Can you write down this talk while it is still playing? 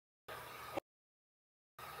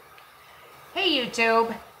Hey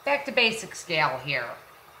YouTube, back to basic scale here.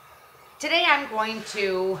 Today I'm going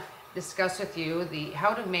to discuss with you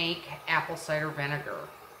how to make apple cider vinegar.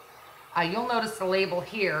 You'll notice the label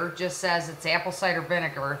here just says it's apple cider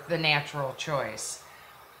vinegar, the natural choice.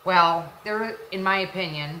 Well, in my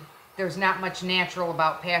opinion, there's not much natural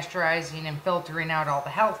about pasteurizing and filtering out all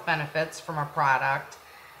the health benefits from a product.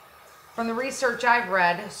 From the research I've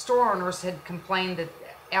read, store owners had complained that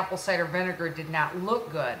apple cider vinegar did not look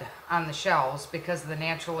good on the shelves because of the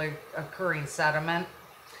naturally occurring sediment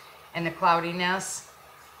and the cloudiness.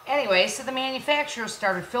 Anyway, so the manufacturers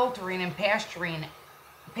started filtering and pasteurizing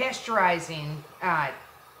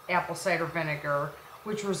apple cider vinegar,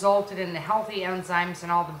 which resulted in the healthy enzymes and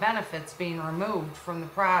all the benefits being removed from the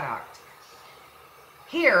product.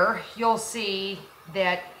 Here you'll see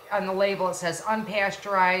that on the label it says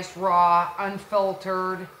unpasteurized, raw,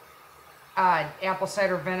 unfiltered apple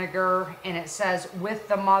cider vinegar, and it says with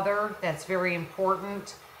the mother. That's very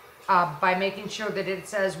important. By making sure that it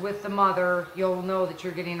says with the mother, you'll know that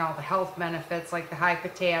you're getting all the health benefits like the high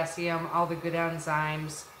potassium, all the good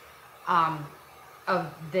enzymes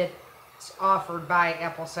that's offered by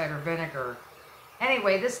apple cider vinegar.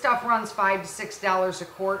 Anyway, this stuff runs $5 to $6 a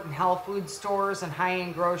quart in health food stores and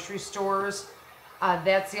high-end grocery stores.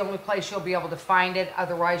 That's the only place you'll be able to find it.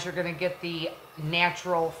 Otherwise, you're going to get the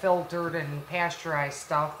natural filtered and pasteurized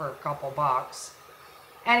stuff for a couple bucks.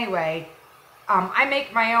 Anyway, I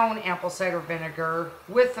make my own apple cider vinegar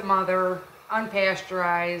with the mother,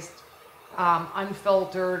 unpasteurized,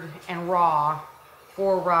 unfiltered, and raw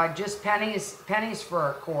for just pennies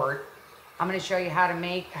for a quart. I'm going to show you how to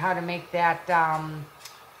make that.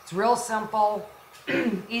 It's real simple,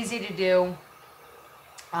 easy to do.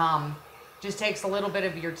 Just takes a little bit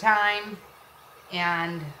of your time,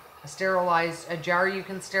 and a jar you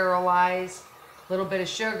can sterilize, a little bit of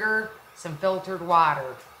sugar, some filtered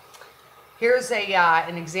water. Here's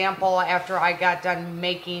an example after I got done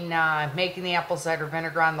making the apple cider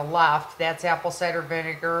vinegar. On the left, that's apple cider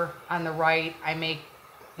vinegar. On the right, I make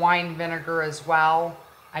wine vinegar as well.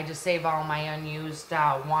 I just save all my unused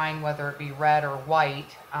wine, whether it be red or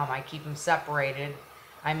white. I keep them separated.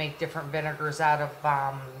 I make different vinegars out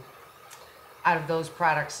of those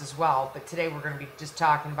products as well, but today we're going to be just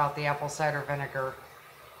talking about the apple cider vinegar.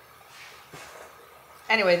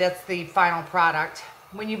 Anyway, that's the final product.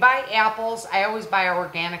 When you buy apples, I always buy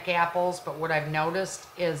organic apples, but what I've noticed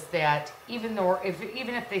is that even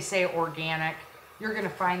if they say organic, you're going to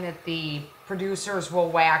find that the producers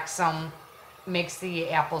will wax them, makes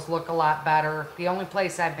the apples look a lot better. The only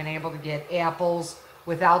place I've been able to get apples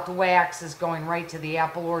without the wax is going right to the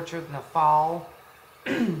apple orchard in the fall.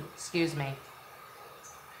 Excuse me.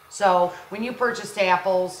 So when you purchase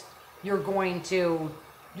apples, you're going to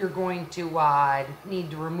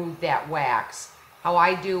need to remove that wax. How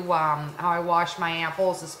I wash my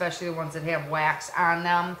apples, especially the ones that have wax on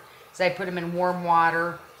them, is I put them in warm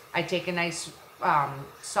water. I take a nice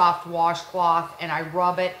soft washcloth and I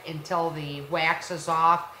rub it until the wax is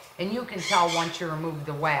off, and you can tell once you remove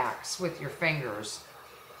the wax with your fingers.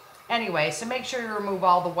 Anyway, so make sure you remove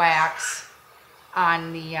all the wax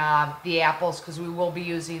on the apples, because we will be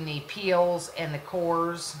using the peels and the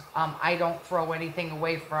cores. I don't throw anything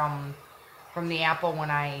away from the apple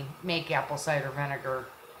when I make apple cider vinegar.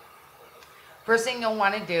 First thing you'll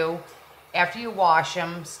want to do after you wash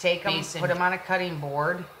them is take them, put them on a cutting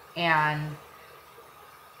board, and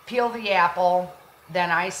peel the apple.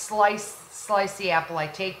 Then I slice the apple. I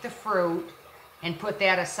take the fruit and put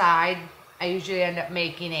that aside. I usually end up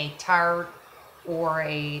making a tart or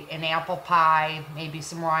an apple pie, maybe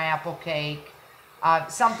some raw apple cake,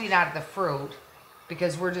 something out of the fruit,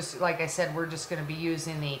 because we're just, like I said, we're just going to be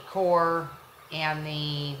using the core and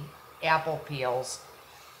the apple peels.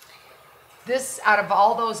 This, out of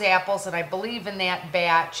all those apples, and I believe in that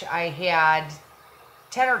batch I had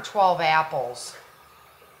 10 or 12 apples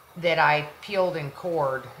that I peeled and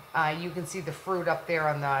cored. You can see the fruit up there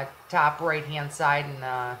on the top right hand side in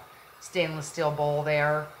the stainless steel bowl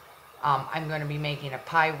there. I'm going to be making a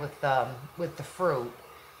pie with the fruit,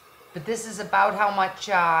 but this is about how much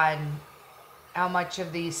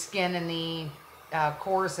of the skin and the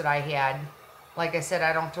cores that I had. Like I said,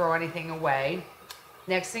 I don't throw anything away.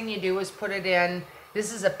 Next thing you do is put it in.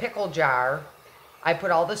 This is a pickle jar. I put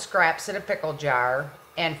all the scraps in a pickle jar,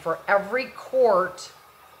 and for every quart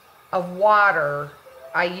of water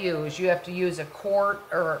I use, you have to use a quart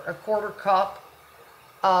or a quarter cup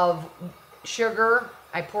of sugar.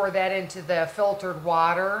 I pour that into the filtered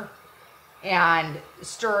water and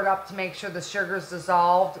stir it up to make sure the sugar's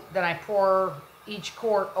dissolved. Then I pour each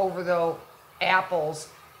quart over the apples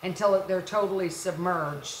until they're totally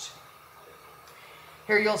submerged.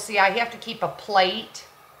 Here you'll see I have to keep a plate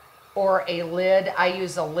or a lid. I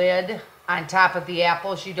use a lid on top of the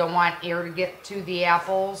apples. You don't want air to get to the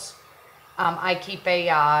apples. I keep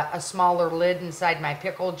a smaller lid inside my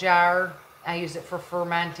pickle jar. I use it for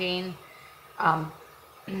fermenting.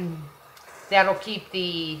 That'll keep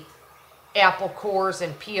the apple cores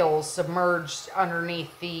and peels submerged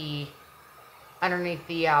underneath the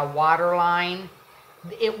water line.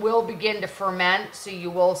 It will begin to ferment, so you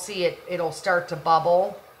will see it'll start to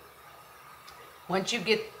bubble. Once you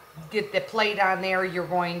get the plate on there, you're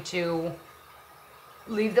going to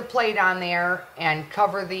leave the plate on there and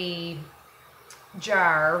cover the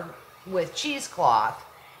jar with cheesecloth.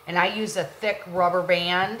 And I use a thick rubber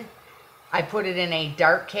band. I put it in a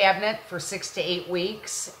dark cabinet for 6 to 8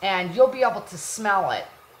 weeks, and you'll be able to smell it.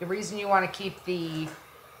 The reason you want to keep the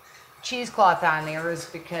cheesecloth on there is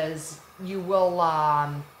because you will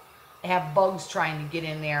have bugs trying to get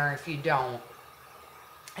in there if you don't.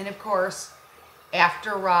 And of course,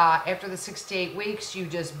 after the 6 to 8 weeks, you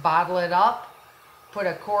just bottle it up, put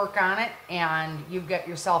a cork on it, and you've got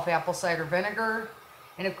yourself apple cider vinegar.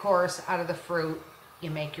 And of course, out of the fruit,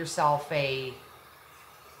 you make yourself a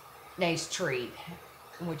nice treat,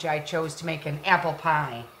 which I chose to make an apple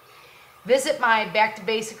pie. Visit my Back to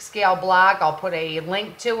Basics Gal blog. I'll put a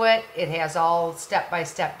link to it. It has all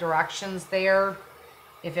step-by-step directions there.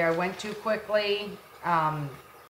 If I went too quickly,